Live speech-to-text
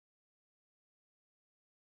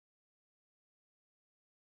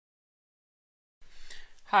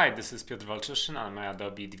Hi, this is Piotr Walczysyn. I'm an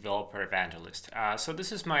Adobe Developer Evangelist. So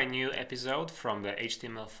this is my new episode from the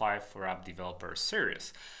HTML5 for App Developers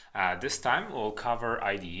series. This time we'll cover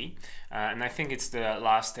IDE, and I think it's the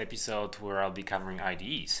last episode where I'll be covering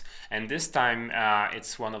IDEs. And this time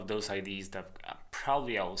it's one of those IDEs that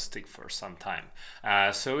probably I'll stick for some time.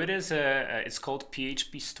 So it's called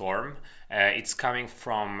PhpStorm. It's coming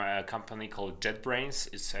from a company called JetBrains.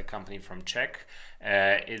 It's a company from Czech.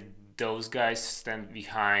 Those guys stand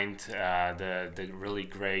behind the really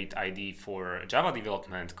great IDE for Java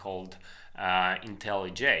development called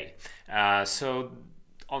IntelliJ. So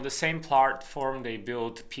on the same platform they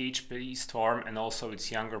built PhpStorm and also its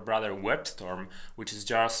younger brother WebStorm, which is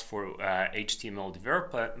just for HTML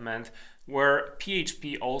development, where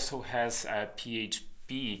PHP also has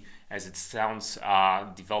PHP as it sounds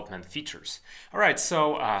development features. Alright,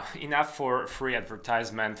 so enough for free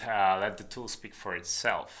advertisement, let the tool speak for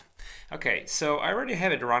itself. Okay, so I already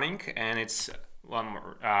have it running, and it's one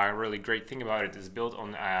more really great thing about it is built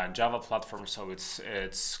on a Java platform, so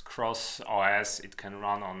it's cross OS. It can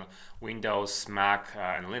run on Windows, Mac,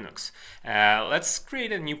 and Linux. Let's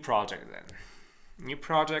create a new project then. New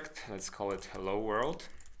project, let's call it Hello World.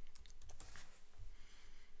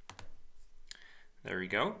 There we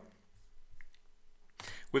go.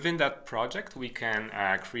 Within that project, we can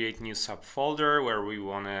create new subfolder where we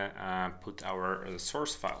want to put our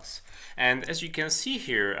source files. And as you can see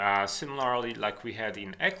here, similarly like we had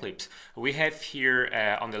in Eclipse, we have here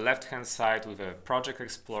on the left-hand side with a project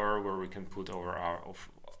explorer where we can put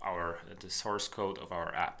the source code of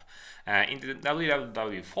our app. In the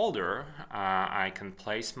www folder, I can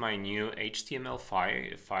place my new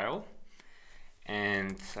HTML5 file.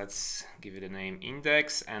 And let's give it a name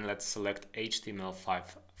index, and let's select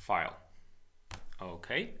HTML5 file.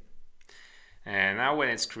 Okay. And now when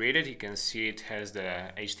it's created, you can see it has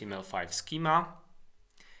the HTML5 schema.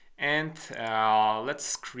 And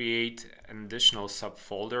let's create an additional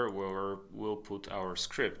subfolder where we'll put our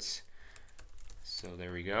scripts. So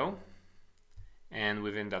there we go. And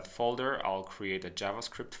within that folder, I'll create a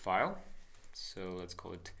JavaScript file. So let's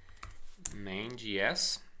call it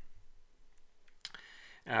main.js.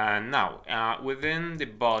 Now, within the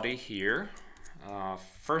body here,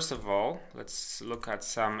 first of all, let's look at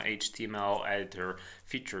some HTML editor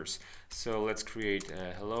features. So let's create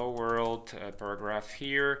a hello world paragraph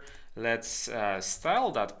here. Let's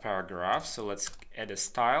style that paragraph. So let's add a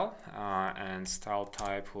style, and style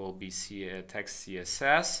type will be text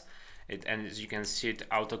CSS. And as you can see, it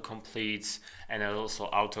auto completes, and it also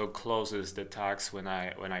auto closes the tags when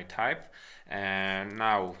I type. And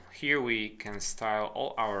now here we can style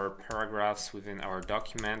all our paragraphs within our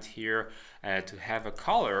document here to have a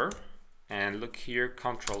color. And look here,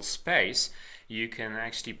 Control Space. You can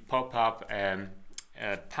actually pop up a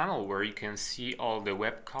panel where you can see all the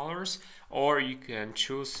web colors, or you can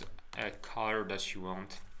choose a color that you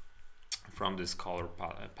want from this color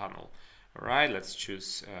panel. Alright, let's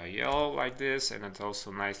choose yellow like this, and it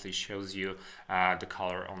also nicely shows you the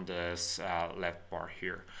color on this left bar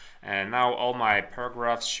here. And now all my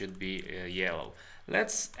paragraphs should be yellow.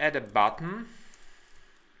 Let's add a button.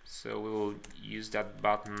 So we will use that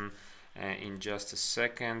button in just a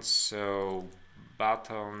second. So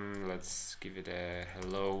button, let's give it a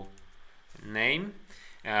hello name.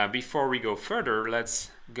 Before we go further, let's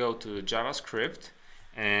go to JavaScript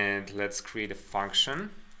and let's create a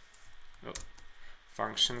function.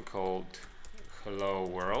 Function called hello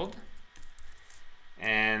world,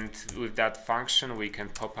 and with that function we can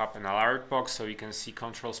pop up an alert box, so you can see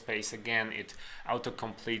Control Space again, it auto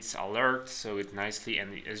completes alert, so it nicely,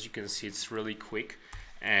 and as you can see it's really quick.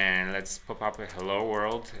 And let's pop up a hello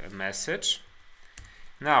world message.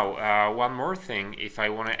 Now one more thing, if I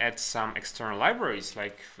want to add some external libraries,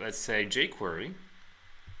 like let's say jQuery,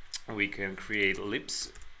 we can create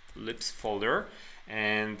libs folder.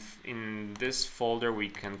 And in this folder we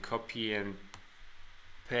can copy and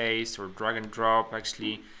paste or drag and drop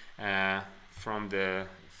actually from the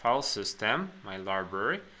file system, my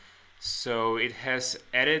library. So it has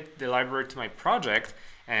added the library to my project,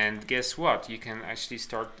 and guess what? You can actually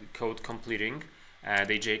start code completing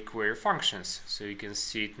the jQuery functions. So you can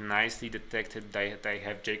see it nicely detected that I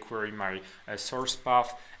have jQuery in my source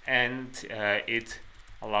path, and it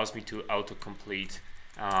allows me to auto-complete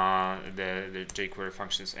the jQuery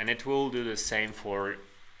functions, and it will do the same for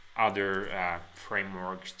other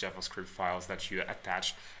frameworks, JavaScript files that you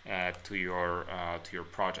attach to your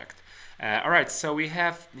project. Alright, so we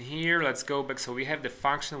have here, let's go back, so we have the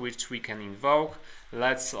function which we can invoke.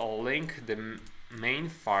 Let's link the main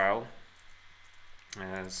file,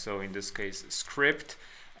 so in this case script,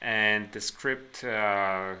 and the script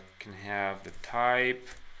can have the type,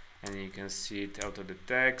 and you can see it out of the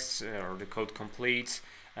text or the code completes.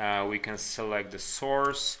 We can select the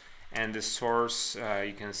source, and the source,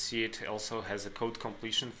 you can see it also has a code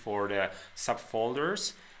completion for the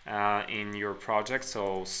subfolders in your project,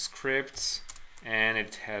 so scripts, and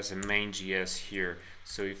it has a main.js here.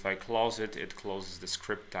 So if I close it, it closes the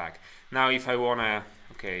script tag. Now if I want to,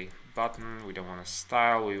 okay, button, we don't want to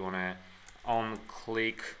style, we want to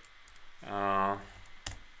on-click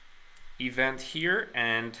event here,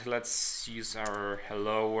 and let's use our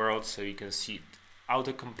hello world so you can see it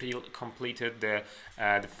auto-completed the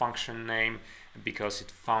function name, because it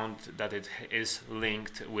found that it is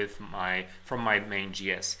linked with from my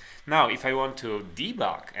main.js. Now if I want to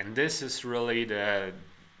debug, and this is really the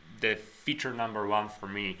feature number one for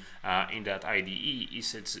me in that IDE,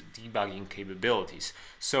 is its debugging capabilities.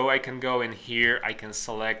 So I can go in here, I can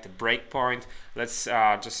select a breakpoint. Let's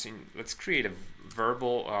create a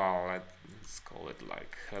verbal, let's call it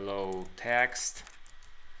like hello text,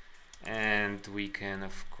 and we can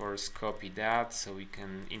of course copy that so we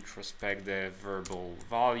can introspect the verbal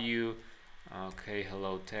value. Okay,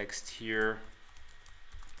 hello text here.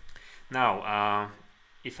 Now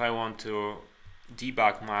if I want to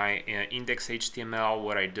debug my index HTML,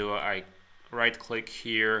 what I do, I right click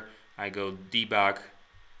here, I go debug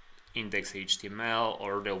index HTML,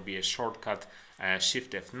 or there'll be a shortcut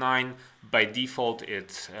Shift F9. By default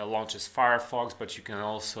it launches Firefox, but you can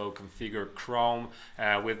also configure Chrome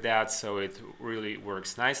with that, so it really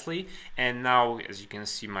works nicely. And now as you can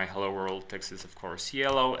see, my hello world text is of course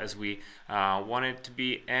yellow as we want it to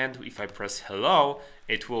be, and if I press hello,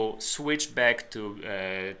 it will switch back to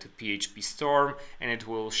PhpStorm, and it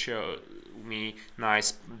will show me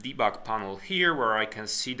nice debug panel here where I can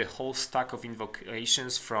see the whole stack of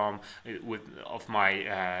invocations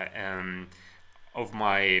of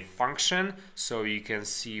my function, so you can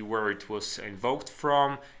see where it was invoked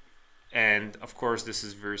from. And of course this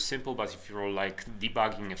is very simple, but if you're like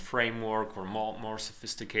debugging a framework or more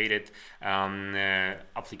sophisticated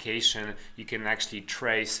application, you can actually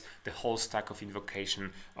trace the whole stack of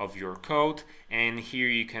invocation of your code. And here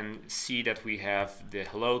you can see that we have the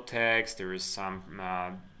hello text, there is some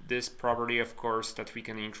this property of course that we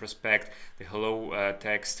can introspect, the hello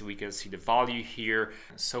text, we can see the value here,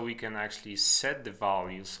 so we can actually set the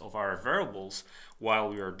values of our variables while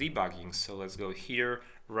we are debugging. So let's go here,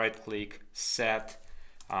 right click, set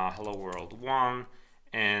hello world 1,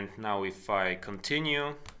 and now if I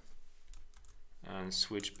continue and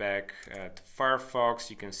switch back to Firefox,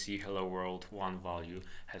 you can see hello world 1 value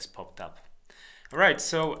has popped up. Alright,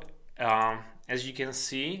 so as you can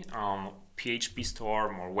see,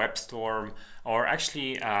 PhpStorm or WebStorm, or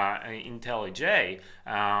actually IntelliJ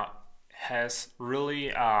has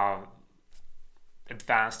really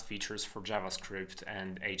advanced features for JavaScript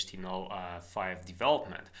and HTML5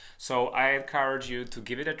 development. So I encourage you to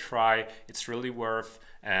give it a try. It's really worth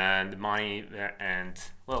the money, and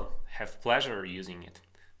well, have pleasure using it.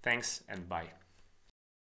 Thanks and bye.